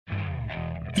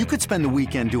You could spend the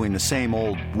weekend doing the same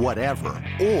old whatever,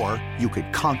 or you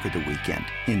could conquer the weekend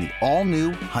in the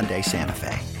all-new Hyundai Santa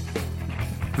Fe.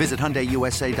 Visit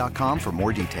HyundaiUSA.com for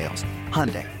more details.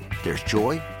 Hyundai, there's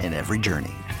joy in every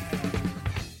journey.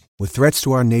 With threats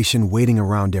to our nation waiting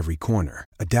around every corner,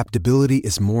 adaptability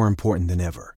is more important than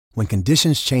ever. When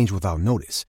conditions change without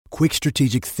notice, quick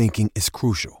strategic thinking is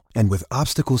crucial. And with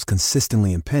obstacles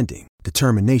consistently impending,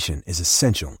 determination is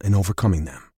essential in overcoming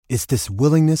them. It's this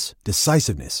willingness,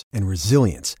 decisiveness, and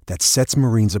resilience that sets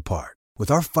Marines apart. With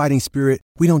our fighting spirit,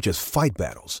 we don't just fight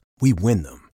battles, we win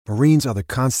them. Marines are the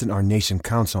constant our nation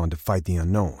counts on to fight the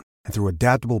unknown. And through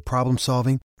adaptable problem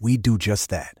solving, we do just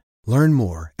that. Learn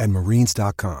more at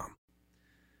marines.com.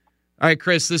 All right,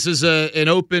 Chris, this is an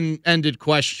open-ended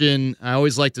question. I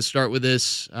always like to start with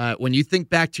this. When you think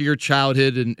back to your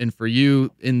childhood and for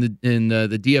you in the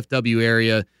DFW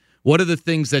area, what are the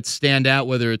things that stand out,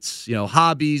 whether it's,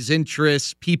 hobbies,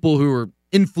 interests, people who are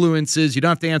influences? You don't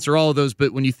have to answer all of those,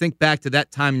 but when you think back to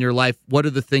that time in your life, what are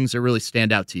the things that really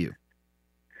stand out to you?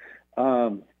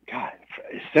 God,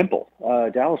 simple.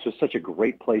 Dallas was such a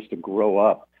great place to grow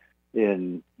up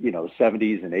in,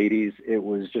 70s and 80s. It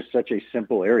was just such a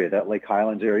simple area. That Lake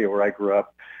Highlands area where I grew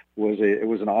up was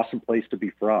an awesome place to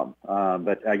be from.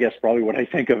 But I guess probably what I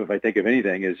think of, if I think of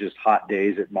anything, is just hot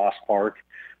days at Moss Park,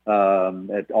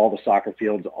 at all the soccer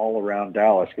fields all around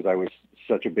Dallas, because I was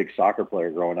such a big soccer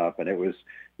player growing up, and it was,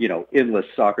 endless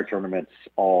soccer tournaments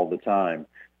all the time.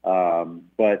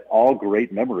 But all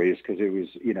great memories, because it was,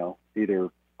 either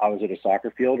I was at a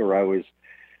soccer field or I was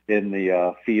in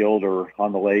the field or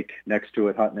on the lake next to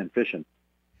it hunting and fishing.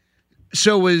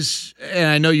 So and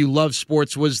I know you love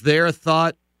sports, was there a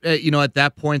thought, at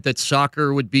that point that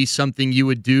soccer would be something you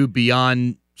would do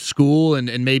beyond school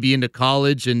and maybe into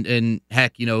college and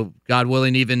heck, God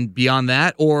willing, even beyond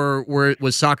that? Or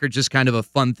was soccer just kind of a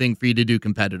fun thing for you to do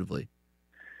competitively?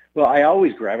 Well, I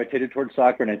always gravitated towards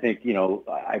soccer, and I think,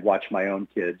 I watch my own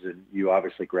kids, and you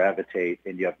obviously gravitate,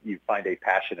 and you find a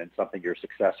passion in something you're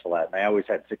successful at. And I always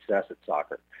had success at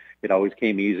soccer. It always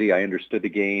came easy. I understood the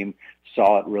game,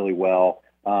 saw it really well.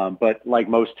 But like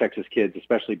most Texas kids,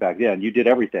 especially back then, you did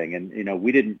everything. And,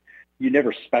 you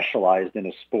never specialized in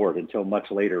a sport until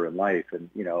much later in life. And,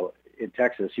 in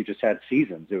Texas, you just had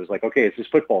seasons. It was like, okay, this is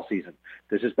football season.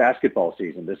 This is basketball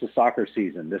season. This is soccer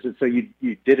season. So you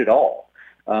did it all.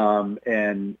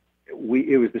 And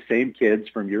it was the same kids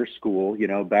from your school.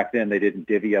 Back then they didn't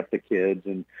divvy up the kids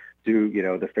and do,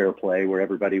 the fair play where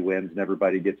everybody wins and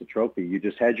everybody gets a trophy. You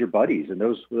just had your buddies, and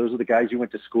those are the guys you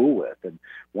went to school with. And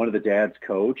one of the dads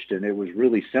coached, and it was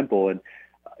really simple. And,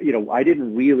 I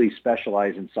didn't really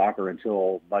specialize in soccer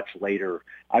until much later.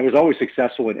 I was always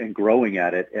successful in growing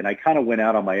at it. And I kind of went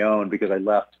out on my own because I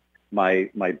left my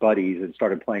buddies and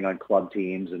started playing on club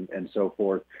teams and so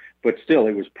forth. But still,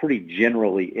 it was pretty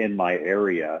generally in my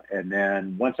area. And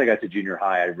then once I got to junior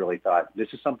high, I really thought, this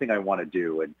is something I want to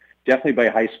do. And definitely by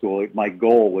high school, my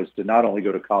goal was to not only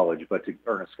go to college, but to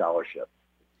earn a scholarship.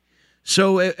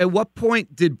 So at what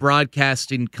point did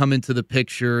broadcasting come into the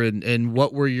picture, and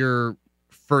what were your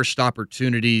first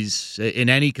opportunities in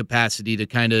any capacity to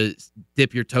kind of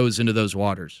dip your toes into those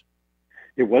waters?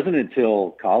 It wasn't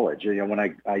until college. When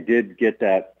I did get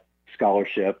that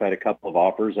scholarship, I had a couple of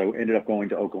offers. I ended up going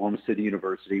to Oklahoma City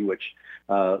University, which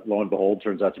lo and behold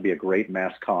turns out to be a great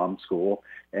mass comm school.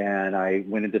 And I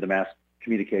went into the mass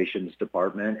communications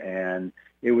department, and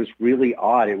it was really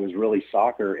odd. It was really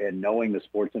soccer, and knowing the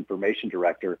sports information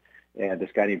director and this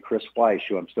guy named Chris Fleisch,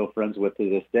 who I'm still friends with to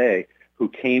this day, who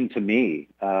came to me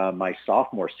my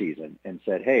sophomore season and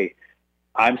said, hey,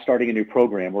 I'm starting a new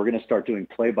program. We're going to start doing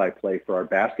play-by-play for our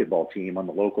basketball team on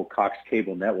the local Cox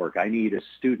Cable Network. I need a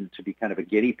student to be kind of a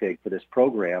guinea pig for this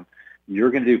program.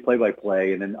 You're going to do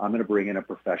play-by-play, and then I'm going to bring in a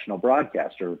professional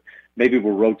broadcaster. Maybe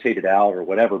we'll rotate it out or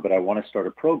whatever, but I want to start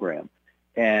a program.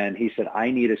 And he said,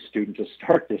 I need a student to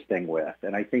start this thing with,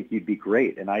 and I think you'd be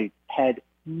great. And I had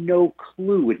no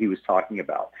clue what he was talking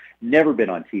about. Never been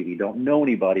on TV, don't know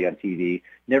anybody on TV,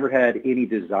 never had any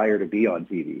desire to be on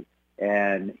TV.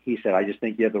 And he said, I just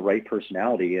think you have the right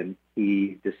personality. And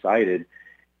he decided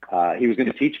he was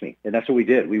going to teach me. And that's what we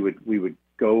did. We would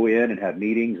go in and have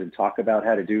meetings and talk about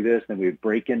how to do this. Then we would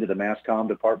break into the mass comm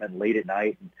department late at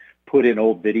night and put in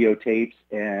old videotapes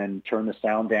and turn the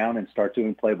sound down and start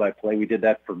doing play-by-play. We did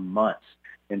that for months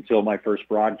until my first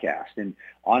broadcast. And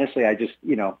honestly, I just,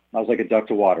 I was like a duck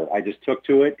to water. I just took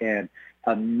to it and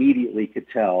immediately could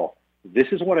tell, this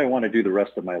is what I want to do the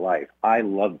rest of my life. I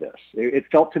love this. It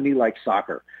felt to me like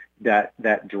soccer,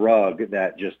 that drug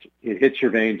that just, it hits your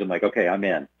veins. I'm like, okay, I'm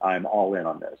in. I'm all in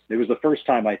on this. It was the first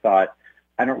time I thought,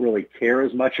 I don't really care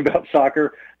as much about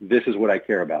soccer. This is what I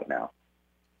care about now.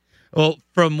 Well,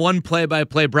 from one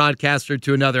play-by-play broadcaster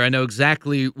to another, I know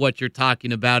exactly what you're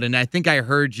talking about, and I think I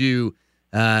heard you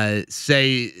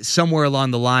say somewhere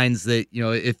along the lines that, you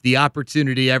know, if the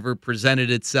opportunity ever presented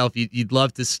itself, you'd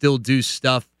love to still do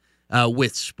stuff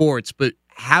with sports. But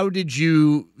how did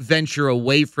you venture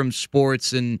away from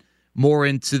sports and more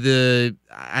into the,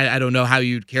 I don't know how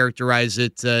you'd characterize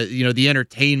it, you know, the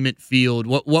entertainment field?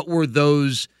 What were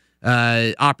those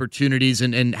opportunities,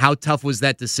 and how tough was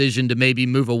that decision to maybe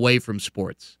move away from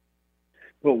sports?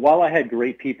 Well, while I had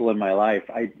great people in my life,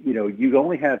 you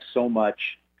only have so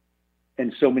much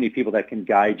and so many people that can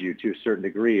guide you to a certain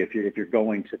degree if you're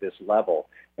going to this level.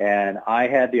 And I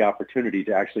had the opportunity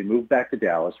to actually move back to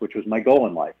Dallas, which was my goal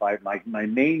in life. My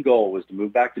main goal was to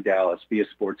move back to Dallas, be a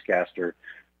sportscaster,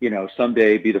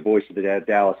 someday be the voice of the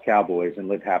Dallas Cowboys and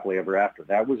live happily ever after.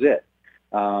 That was it.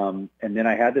 And then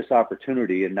I had this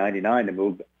opportunity in '99 to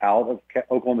move out of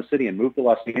Oklahoma City and move to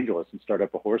Los Angeles and start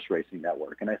up a horse racing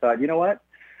network. And I thought, you know what?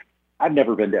 I've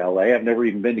never been to LA. I've never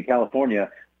even been to California.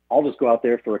 I'll just go out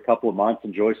there for a couple of months,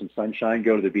 enjoy some sunshine,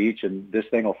 go to the beach, and this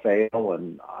thing will fail,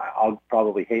 and I'll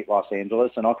probably hate Los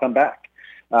Angeles, and I'll come back.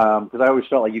 Because I always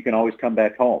felt like you can always come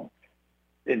back home.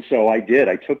 And so I did.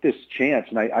 I took this chance,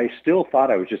 and I still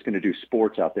thought I was just going to do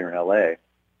sports out there in LA.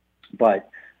 But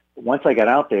once I got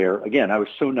out there, again, I was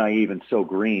so naive and so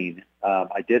green.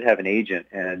 I did have an agent,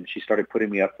 and she started putting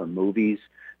me up for movies,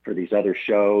 for these other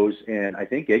shows. And I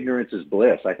think ignorance is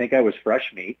bliss. I think I was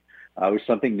fresh meat. I was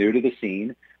something new to the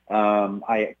scene.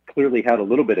 I clearly had a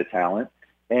little bit of talent,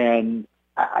 and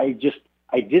I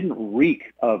didn't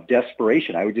reek of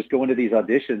desperation. I would just go into these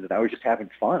auditions, and I was just having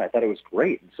fun. I thought it was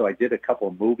great. And so I did a couple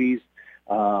of movies.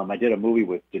 I did a movie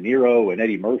with De Niro and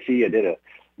Eddie Murphy. I did a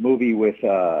movie with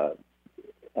Ben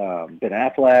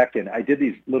Affleck, and I did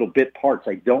these little bit parts.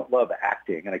 I don't love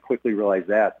acting, and I quickly realized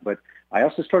that. But I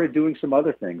also started doing some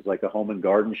other things, like a home and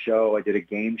garden show. I did a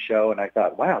game show, and I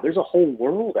thought, wow, there's a whole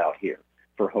world out here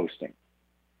for hosting.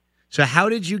 So how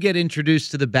did you get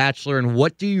introduced to The Bachelor, and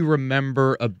what do you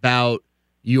remember about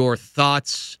your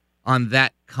thoughts on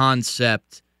that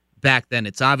concept back then?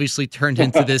 It's obviously turned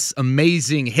into this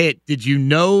amazing hit. Did you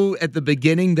know at the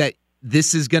beginning that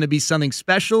this is going to be something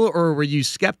special, or were you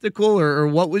skeptical, or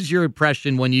what was your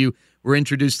impression when you were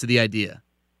introduced to the idea?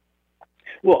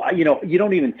 Well, you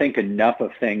don't even think enough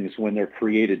of things when they're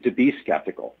created to be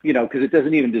skeptical, because it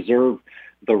doesn't even deserve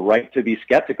the right to be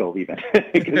skeptical even,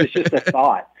 because it's just a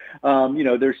thought.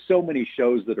 There's so many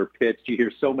shows that are pitched. You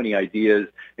hear so many ideas.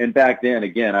 And back then,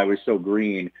 again, I was so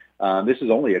green. This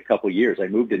is only a couple years. I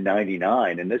moved in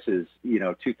 '99, and this is,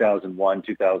 2001,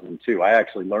 2002. I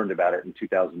actually learned about it in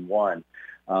 2001,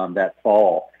 that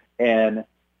fall. And,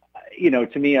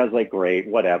 to me, I was like, great,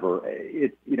 whatever.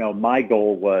 My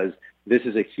goal was, this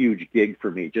is a huge gig for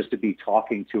me, just to be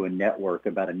talking to a network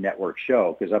about a network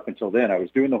show. Because up until then, I was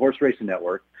doing the horse racing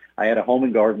network. I had a home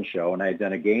and garden show, and I had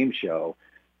done a game show.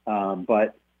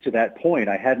 But to that point,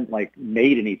 I hadn't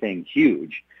made anything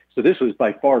huge. So this was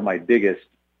by far my biggest,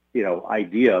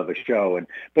 idea of a show.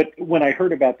 But when I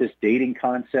heard about this dating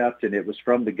concept, and it was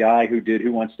from the guy who did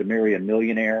Who Wants to Marry a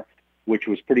Millionaire, which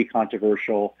was pretty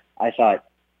controversial, I thought,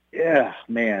 yeah,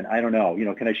 man, I don't know.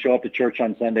 Can I show up to church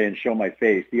on Sunday and show my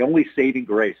face? The only saving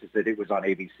grace is that it was on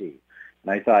ABC. And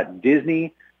I thought,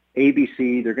 Disney,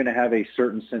 ABC, they're going to have a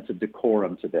certain sense of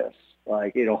decorum to this.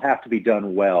 It'll have to be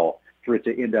done well for it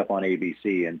to end up on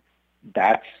ABC. And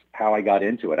that's how I got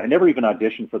into it. I never even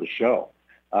auditioned for the show.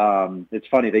 It's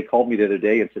funny. They called me the other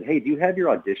day and said, hey, do you have your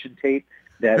audition tape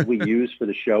that we use for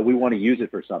the show? We want to use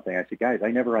it for something. I said, guys,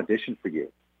 I never auditioned for you.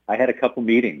 I had a couple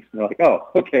meetings. And they're like, oh,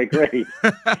 okay, great.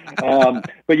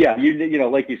 But yeah,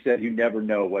 like you said, you never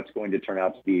know what's going to turn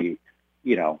out to be,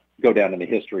 go down in the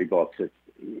history books.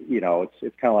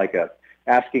 It's kind of like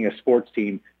asking a sports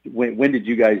team, when did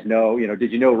you guys know,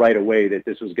 did you know right away that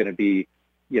this was going to be,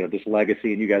 this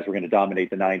legacy and you guys were going to dominate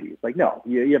the 90s? No,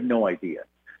 you have no idea.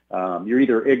 You're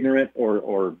either ignorant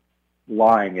or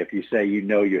lying if you say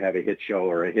you have a hit show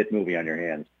or a hit movie on your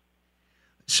hands.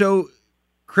 So,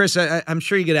 Chris, I'm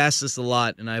sure you get asked this a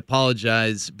lot, and I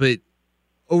apologize, but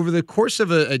over the course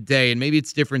of a day, and maybe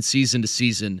it's different season to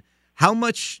season, how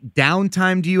much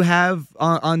downtime do you have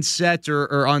on set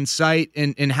or on site,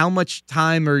 and how much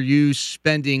time are you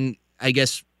spending, I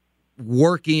guess,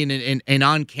 working and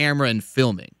on camera and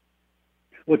filming?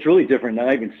 Well, it's really different,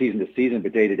 not even season to season,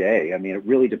 but day to day. I mean, it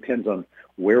really depends on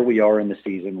where we are in the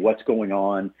season, what's going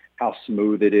on, how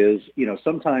smooth it is.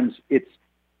 Sometimes it's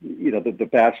the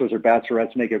bachelors or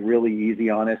bachelorettes make it really easy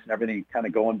on us and everything kind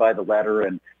of going by the letter,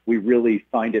 and we really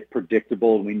find it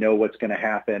predictable and we know what's going to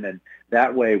happen. And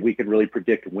that way we can really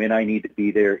predict when I need to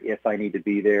be there, if I need to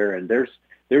be there. And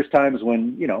there's times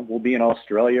when, we'll be in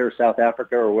Australia or South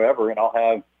Africa or wherever, and I'll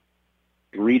have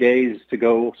 3 days to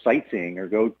go sightseeing or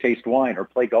go taste wine or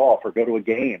play golf or go to a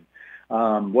game,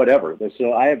 whatever.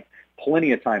 So I have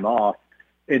plenty of time off.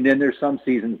 And then there's some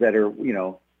seasons that are,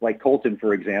 like Colton,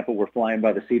 for example, we're flying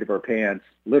by the seat of our pants,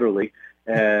 literally,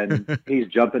 and he's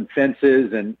jumping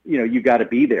fences, and, you got to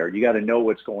be there. You got to know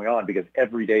what's going on because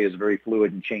every day is very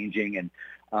fluid and changing.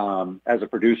 And as a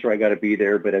producer, I got to be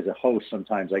there, but as a host,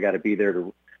 sometimes I got to be there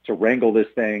to wrangle this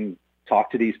thing,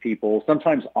 talk to these people,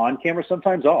 sometimes on camera,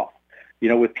 sometimes off.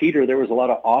 With Peter, there was a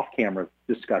lot of off-camera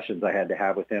discussions I had to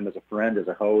have with him as a friend, as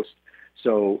a host.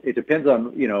 So it depends on,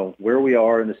 where we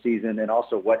are in the season and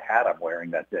also what hat I'm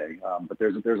wearing that day. But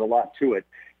there's a lot to it.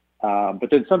 But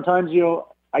then sometimes,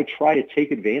 I try to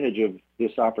take advantage of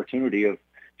this opportunity of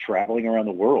traveling around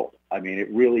the world. I mean, it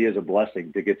really is a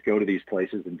blessing to get to go to these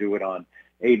places and do it on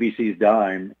ABC's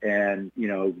dime and,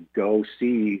 go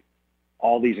see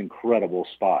all these incredible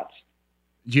spots.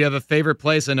 Do you have a favorite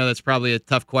place? I know that's probably a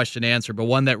tough question to answer, but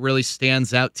one that really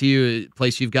stands out to you, a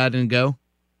place you've gotten to go?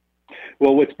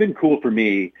 Well, what's been cool for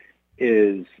me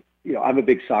is, I'm a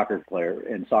big soccer player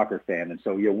and soccer fan. And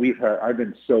so, I've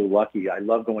been so lucky. I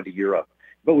love going to Europe,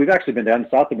 but we've actually been down in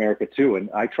South America too. And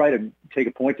I try to take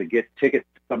a point to get tickets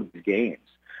to some of these games,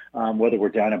 whether we're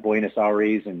down in Buenos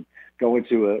Aires and going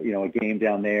to a game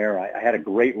down there. I had a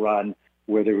great run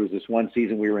where there was this one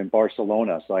season we were in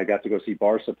Barcelona. So I got to go see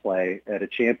Barca play at a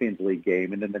Champions League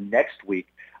game. And then the next week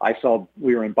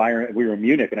we were in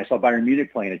Munich, and I saw Bayern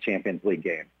Munich playing a Champions League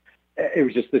game. It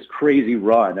was just this crazy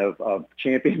run of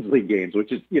Champions League games,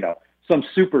 which is, some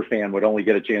super fan would only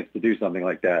get a chance to do something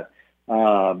like that. We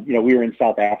were in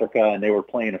South Africa and they were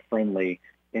playing a friendly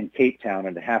in Cape Town,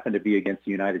 and it happened to be against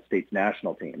the United States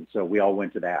national team. So we all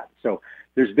went to that. So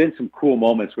there's been some cool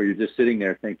moments where you're just sitting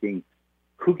there thinking,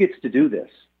 who gets to do this?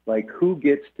 Like, who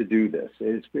gets to do this?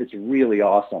 It's really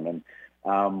awesome. And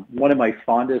one of my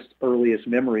fondest, earliest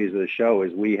memories of the show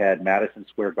is we had Madison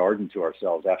Square Garden to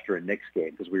ourselves after a Knicks game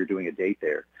because we were doing a date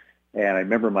there. And I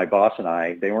remember my boss and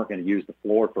I, they weren't going to use the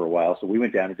floor for a while, so we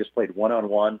went down and just played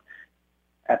one-on-one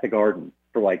at the Garden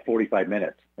for like 45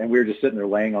 minutes. And we were just sitting there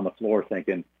laying on the floor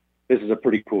thinking, this is a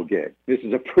pretty cool gig. This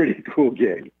is a pretty cool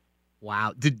gig.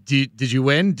 Wow. Did you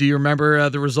win? Do you remember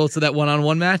the results of that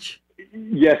one-on-one match?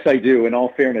 Yes, I do. In all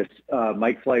fairness,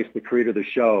 Mike Fleiss, the creator of the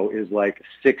show, is like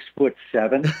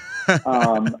 6'7".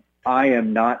 I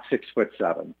am not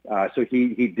 6'7". So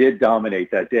he did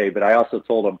dominate that day. But I also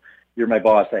told him, "You're my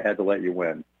boss. I had to let you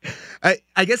win."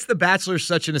 I guess The Bachelor is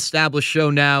such an established show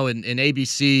now, and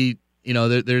ABC,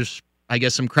 there's I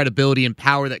guess some credibility and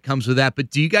power that comes with that. But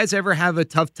do you guys ever have a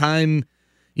tough time?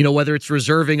 Whether it's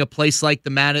reserving a place like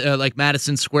like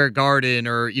Madison Square Garden,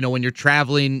 or when you're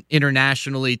traveling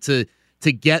internationally to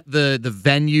get the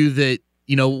venue that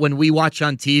when we watch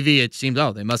on TV, it seems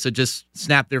they must have just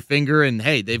snapped their finger and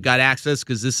hey, they've got access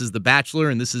because this is The Bachelor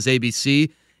and this is ABC.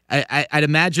 I'd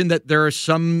imagine that there are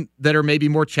some that are maybe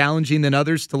more challenging than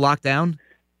others to lock down.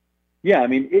 Yeah, I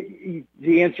mean,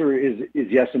 the answer is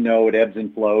yes and no. It ebbs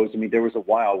and flows. I mean, there was a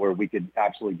while where we could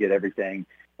absolutely get everything.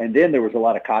 And then there was a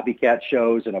lot of copycat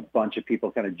shows, and a bunch of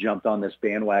people kind of jumped on this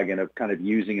bandwagon of kind of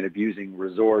using and abusing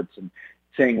resorts and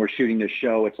saying we're shooting this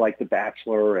show. It's like The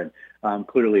Bachelor, and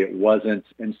clearly it wasn't.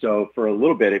 And so for a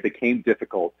little bit, it became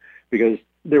difficult because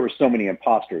there were so many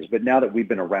imposters. But now that we've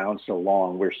been around so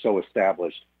long, we're so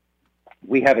established.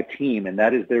 We have a team, and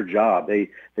that is their job. They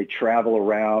travel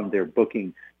around. They're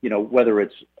booking, whether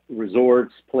it's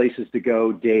resorts, places to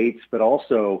go, dates, but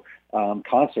also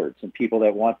concerts and people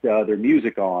that want their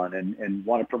music on and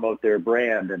want to promote their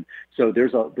brand. And so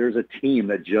there's a team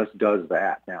that just does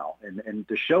that now. And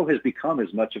the show has become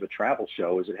as much of a travel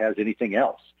show as it has anything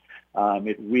else.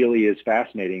 It really is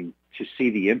fascinating to see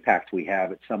the impact we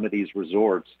have at some of these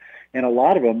resorts. And a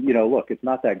lot of them, look, it's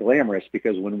not that glamorous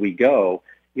because when we go,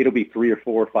 it'll be 3 or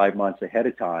 4 or 5 months ahead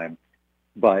of time.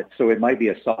 But so it might be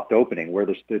a soft opening where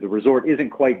the resort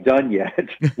isn't quite done yet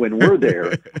when we're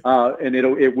there, and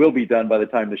it will be done by the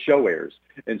time the show airs.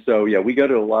 And so, yeah, we go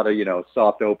to a lot of,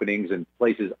 soft openings and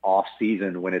places off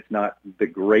season when it's not the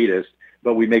greatest,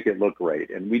 but we make it look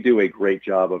great. And we do a great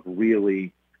job of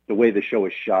really the way the show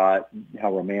is shot,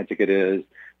 how romantic it is.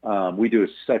 We do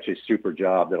such a super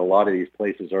job that a lot of these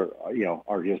places are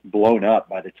just blown up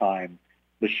by the time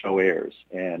the show airs,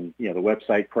 and, the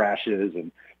website crashes,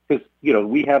 and because,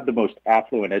 we have the most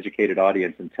affluent, educated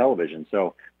audience in television.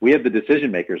 So we have the decision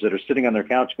makers that are sitting on their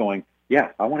couch going,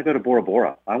 yeah, I want to go to Bora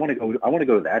Bora. I want to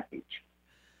go to that beach.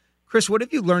 Chris, what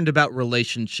have you learned about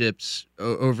relationships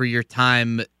over your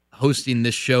time hosting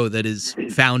this show that is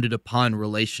founded upon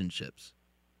relationships?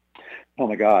 Oh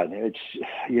my God. It's,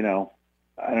 I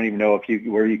don't even know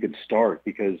where you could start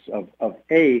because of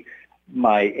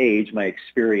my age, my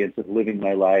experience of living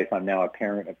my life. I'm now a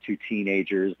parent of 2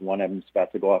 teenagers. One of them's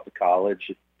about to go off to college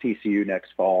at TCU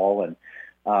next fall, and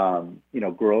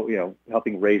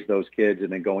helping raise those kids,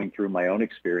 and then going through my own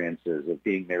experiences of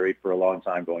being married for a long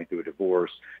time, going through a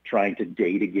divorce, trying to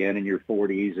date again in your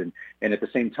 40s, and at the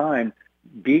same time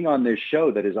being on this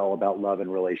show that is all about love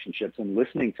and relationships and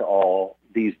listening to all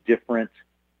these different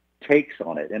takes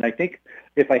on it. And I think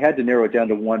if I had to narrow it down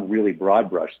to one really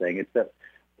broad brush thing, it's that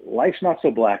life's not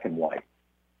so black and white.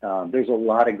 There's a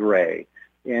lot of gray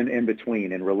in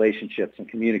between in relationships and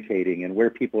communicating and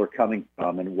where people are coming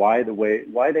from and why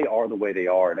they are the way they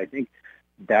are. And I think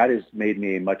that has made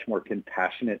me a much more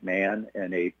compassionate man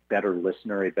and a better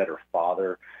listener, a better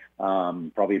father,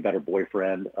 probably a better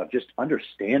boyfriend, of just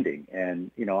understanding. And,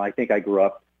 I think I grew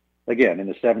up, again, in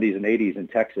the 70s and 80s in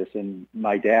Texas, and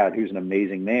my dad, who's an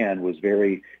amazing man, was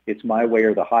very, it's my way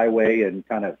or the highway, and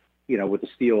kind of, with a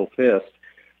steel fist.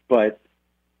 But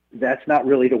that's not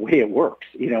really the way it works.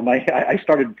 I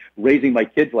started raising my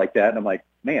kids like that, and I'm like,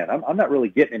 man, I'm not really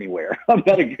getting anywhere. I'm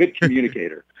not a good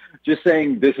communicator. Just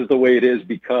saying this is the way it is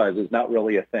because is not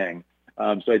really a thing.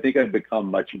 So I think I've become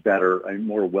much better and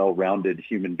more well-rounded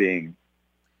human being.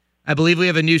 I believe we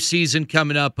have a new season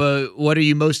coming up. What are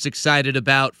you most excited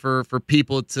about for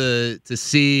people to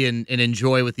see and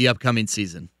enjoy with the upcoming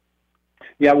season?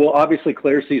 Yeah, well, obviously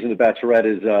Claire's season of Bachelorette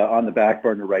is on the back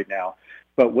burner right now.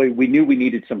 But we knew we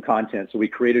needed some content, so we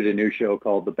created a new show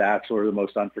called The Bachelor, The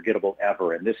Most Unforgettable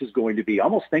Ever. And this is going to be,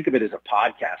 almost think of it as a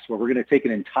podcast, where we're going to take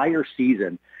an entire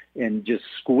season and just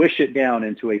squish it down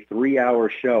into a 3-hour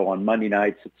show on Monday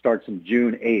nights. It starts on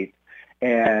June 8th.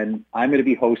 And I'm going to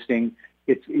be hosting.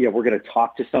 We're going to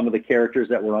talk to some of the characters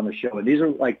that were on the show. And these are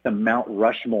like the Mount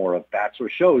Rushmore of Bachelor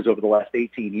shows over the last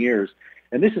 18 years.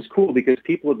 And this is cool because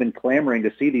people have been clamoring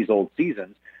to see these old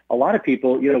seasons. A lot of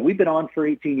people, we've been on for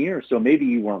 18 years, so maybe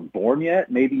you weren't born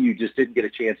yet. Maybe you just didn't get a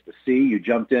chance to see. You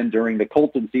jumped in during the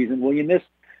Colton season. Well, you missed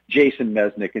Jason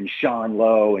Mesnick and Sean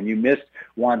Lowe, and you missed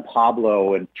Juan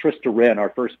Pablo and Trista Rehn,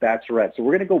 our first Bachelorette. So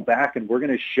we're going to go back and we're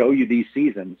going to show you these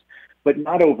seasons, but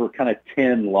not over kind of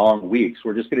 10 long weeks.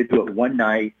 We're just going to do it one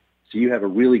night so you have a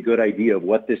really good idea of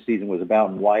what this season was about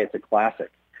and why it's a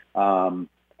classic.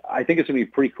 I think it's going to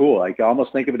be pretty cool. I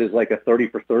almost think of it as like a 30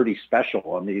 for 30 special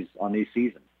on these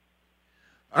seasons.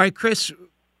 All right, Chris,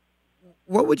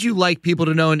 what would you like people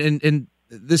to know? And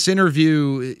this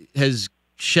interview has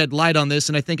shed light on this,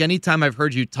 and I think anytime I've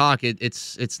heard you talk,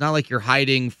 it's not like you're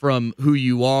hiding from who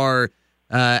you are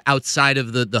outside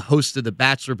of the host of The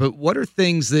Bachelor, but what are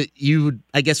things that you,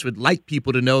 would like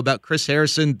people to know about Chris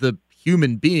Harrison, the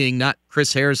human being, not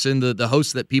Chris Harrison, the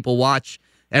host that people watch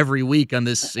every week on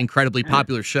this incredibly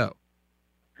popular show?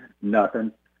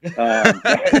 Nothing.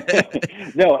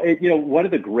 No, one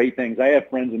of the great things, I have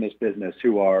friends in this business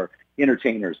who are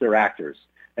entertainers, they're actors,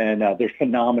 and they're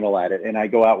phenomenal at it. And I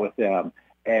go out with them,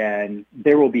 and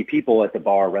there will be people at the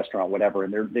bar, restaurant, whatever,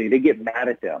 and they get mad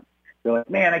at them. They're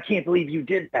like, man, I can't believe you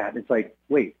did that. And it's like,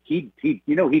 wait, he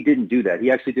didn't do that.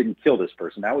 He actually didn't kill this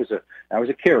person. That was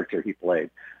a character he played.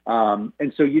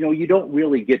 And so, you don't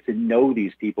really get to know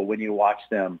these people when you watch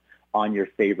them on your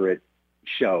favorite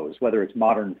shows, whether it's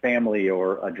Modern Family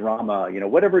or a drama,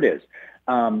 whatever it is.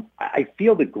 I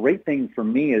feel the great thing for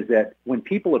me is that when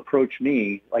people approach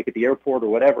me, like at the airport or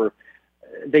whatever,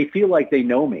 they feel like they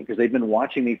know me because they've been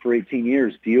watching me for 18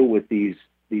 years deal with these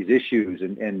issues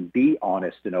and be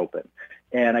honest and open.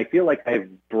 And I feel like I've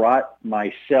brought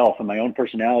myself and my own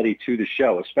personality to the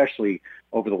show, especially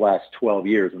over the last 12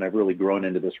 years when I've really grown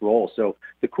into this role. So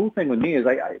the cool thing with me is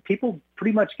people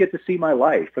pretty much get to see my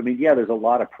life. I mean, yeah, there's a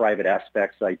lot of private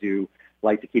aspects I do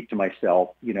like to keep to myself.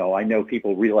 I know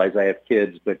people realize I have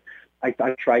kids, but I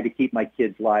try to keep my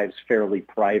kids' lives fairly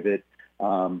private.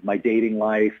 My dating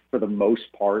life, for the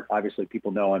most part, obviously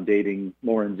people know I'm dating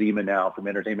Lauren Zima now from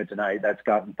Entertainment Tonight. That's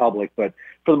gotten public. But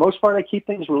for the most part, I keep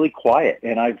things really quiet.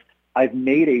 And I've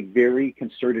made a very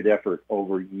concerted effort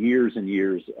over years and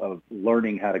years of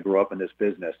learning how to grow up in this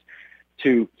business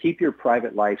to keep your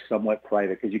private life somewhat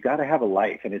private, because you got to have a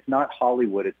life. And it's not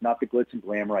Hollywood. It's not the glitz and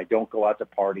glamour. I don't go out to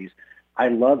parties. I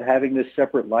love having this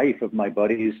separate life of my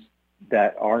buddies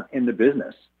that aren't in the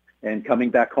business, and coming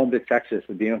back home to Texas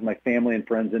and being with my family and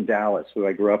friends in Dallas, who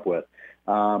I grew up with,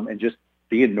 and just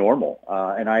being normal.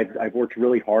 And I've worked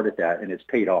really hard at that, and it's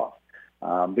paid off.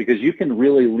 Because you can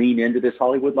really lean into this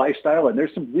Hollywood lifestyle, and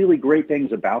there's some really great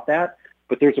things about that,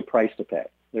 but there's a price to pay.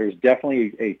 There's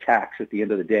definitely a tax at the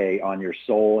end of the day on your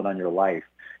soul and on your life,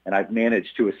 and I've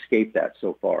managed to escape that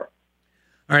so far.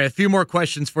 All right, a few more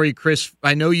questions for you, Chris.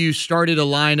 I know you started a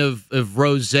line of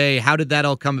rosé. How did that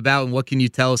all come about, and what can you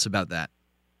tell us about that?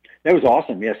 That was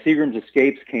awesome. Yeah, Seagram's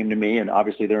Escapes came to me, and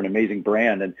obviously they're an amazing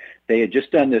brand. And they had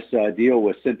just done this deal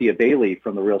with Cynthia Bailey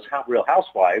from the Real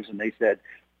Housewives, and they said,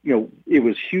 it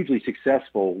was hugely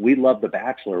successful. We love The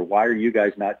Bachelor. Why are you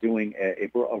guys not doing a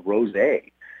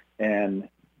rosé? And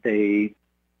they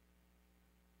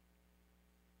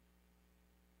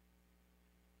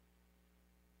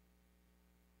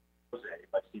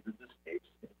by Seagram's Escapes.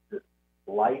 It's this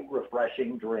light,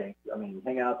 refreshing drink. I mean,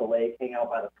 hang out at the lake, hang out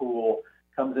by the pool.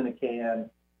 Comes in a can.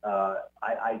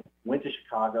 I went to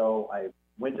Chicago. I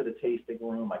went to the tasting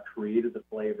room. I created the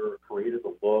flavor, created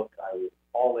the look. I was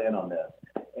all in on this.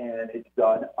 And it's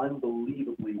done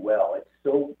unbelievably well. It's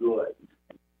so good.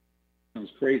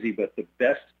 Sounds crazy, but the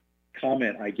best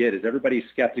comment I get is everybody's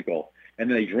skeptical. And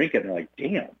then they drink it and they're like,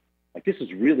 damn, like this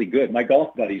is really good. My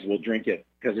golf buddies will drink it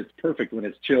because it's perfect when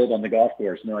it's chilled on the golf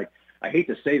course. And they're like, I hate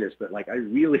to say this, but like I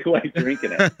really like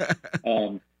drinking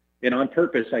it. And on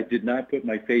purpose, I did not put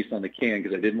my face on the can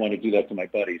because I didn't want to do that to my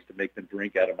buddies to make them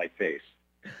drink out of my face.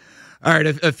 All right,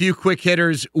 a few quick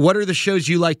hitters. What are the shows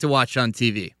you like to watch on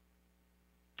TV?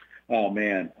 Oh,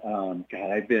 man. God,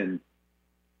 I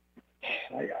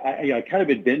kind of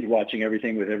been binge watching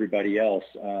everything with everybody else.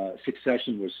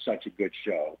 Succession was such a good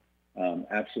show.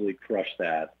 Absolutely crushed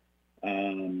that.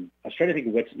 I was trying to think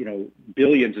of what's,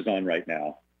 Billions is on right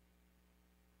now.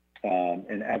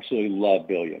 And absolutely love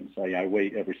Billions. I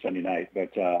wait every Sunday night,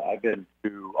 but I've been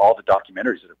to all the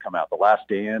documentaries that have come out. The Last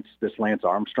Dance, this Lance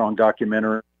Armstrong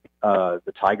documentary,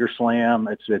 the Tiger Slam.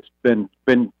 It's been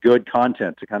good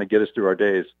content to kind of get us through our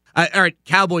days. All right,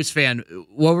 Cowboys fan.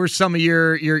 What were some of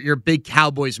your big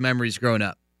Cowboys memories growing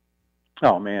up?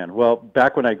 Oh man, well,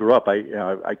 back when I grew up,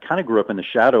 I kind of grew up in the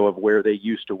shadow of where they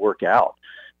used to work out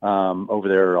over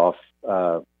there off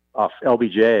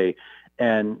LBJ,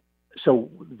 and so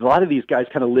a lot of these guys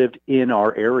kind of lived in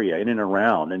our area, in and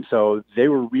around. And so they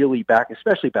were really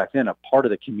especially back then, a part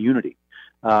of the community.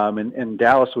 And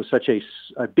Dallas was such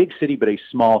a big city, but a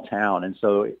small town. And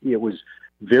so it was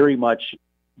very much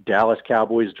Dallas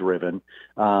Cowboys driven.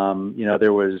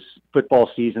 There was football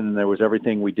season and there was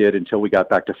everything we did until we got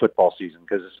back to football season.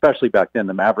 Because especially back then,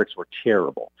 the Mavericks were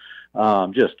terrible.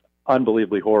 Just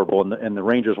unbelievably horrible, and the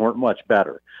Rangers weren't much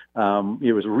better.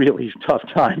 It was really tough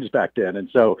times back then, and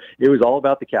so it was all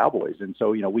about the Cowboys. And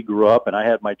so, we grew up, and I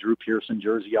had my Drew Pearson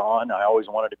jersey on. I always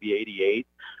wanted to be 88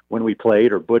 when we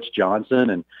played, or Butch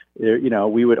Johnson, and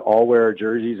we would all wear our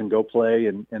jerseys and go play.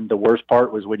 And the worst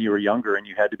part was when you were younger and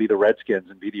you had to be the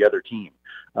Redskins and be the other team,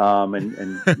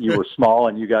 and you were small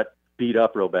and you got beat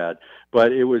up real bad.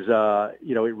 But it was,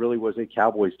 it really was a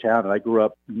Cowboys town. And I grew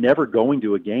up never going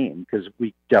to a game because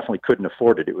we definitely couldn't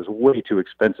afford it. It was way too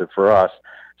expensive for us.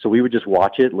 So we would just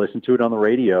watch it, listen to it on the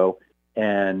radio.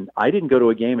 And I didn't go to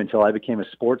a game until I became a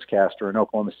sportscaster in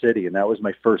Oklahoma City. And that was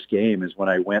my first game, is when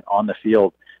I went on the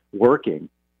field working.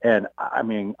 And I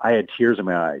mean, I had tears in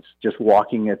my eyes just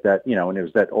walking at that, and it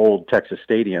was that old Texas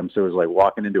Stadium. So it was like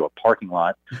walking into a parking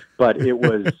lot, but it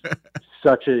was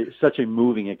such a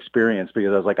moving experience,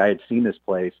 because I was like, I had seen this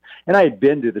place, and I had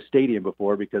been to the stadium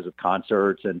before because of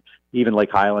concerts and even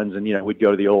Lake Highlands. And, we'd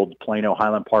go to the old Plano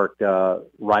Highland Park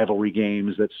rivalry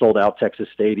games that sold out Texas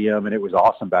Stadium. And it was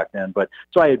awesome back then. But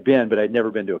so I had been, but I'd never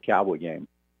been to a Cowboy game.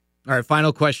 All right.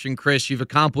 Final question, Chris. You've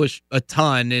accomplished a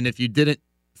ton. And if you didn't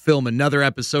film another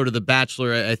episode of The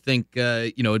Bachelor, I think,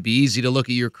 it'd be easy to look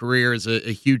at your career as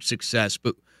a huge success.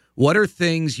 But what are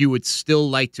things you would still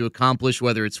like to accomplish,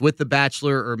 whether it's with The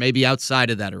Bachelor or maybe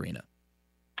outside of that arena?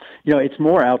 It's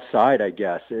more outside, I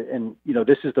guess. And,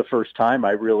 this is the first time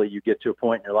you get to a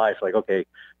point in your life, like, okay,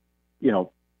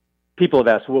 people have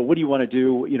asked, well, what do you want to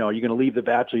do? Are you going to leave The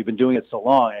Bachelor? You've been doing it so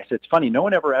long. And I said, it's funny. No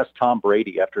one ever asked Tom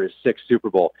Brady after his 6th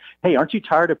Super Bowl, hey, aren't you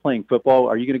tired of playing football?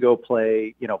 Are you going to go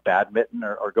play, badminton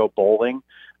or go bowling?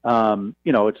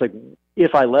 It's like,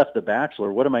 if I left The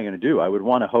Bachelor, what am I going to do? I would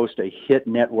want to host a hit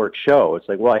network show. It's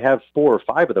like, well, I have 4 or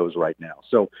 5 of those right now.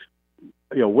 So,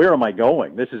 where am I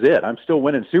going? This is it. I'm still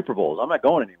winning Super Bowls. I'm not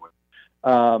going anywhere.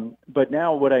 But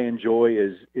now what I enjoy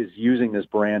is using this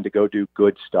brand to go do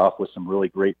good stuff with some really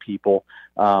great people.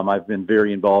 I've been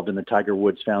very involved in the Tiger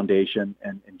Woods Foundation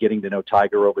and getting to know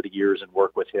Tiger over the years and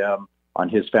work with him on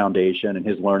his foundation and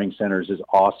his learning centers is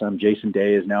awesome. Jason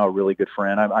Day is now a really good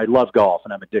friend. I love golf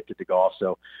and I'm addicted to golf.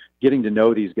 So getting to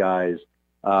know these guys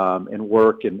and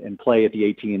work and play at the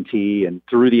AT&T, and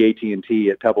through the AT&T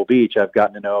at Pebble Beach, I've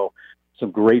gotten to know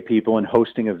some great people and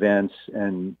hosting events,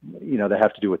 and, you know, that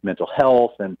have to do with mental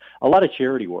health and a lot of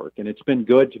charity work. And it's been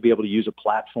good to be able to use a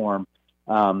platform.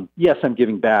 Yes, I'm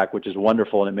giving back, which is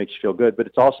wonderful, and it makes you feel good, but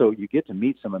it's also, you get to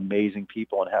meet some amazing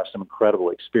people and have some incredible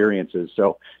experiences.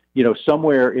 So, you know,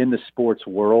 somewhere in the sports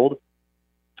world,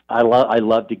 I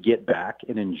love to get back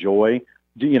and enjoy.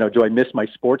 Do I miss my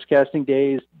sportscasting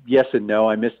days? Yes and no.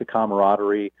 I miss the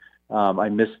camaraderie. I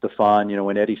miss the fun. You know,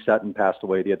 when Eddie Sutton passed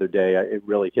away the other day, it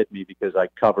really hit me because I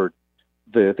covered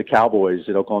the Cowboys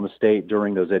at Oklahoma State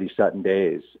during those Eddie Sutton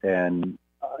days. And,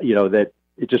 you know, that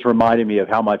it just reminded me of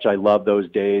how much I love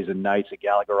those days and nights at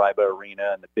Gallagher-Iba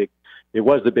Arena and it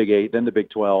was the Big 8, then the Big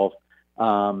 12.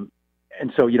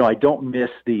 And so, you know, I don't miss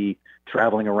the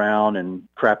traveling around and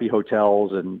crappy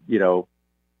hotels and, you know,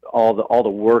 all the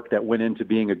work that went into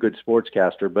being a good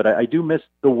sportscaster, but I do miss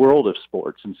the world of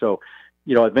sports. And so,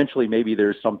 you know, eventually maybe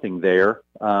there's something there.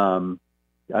 I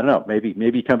don't know,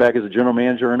 maybe come back as a general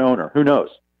manager and owner. Who knows?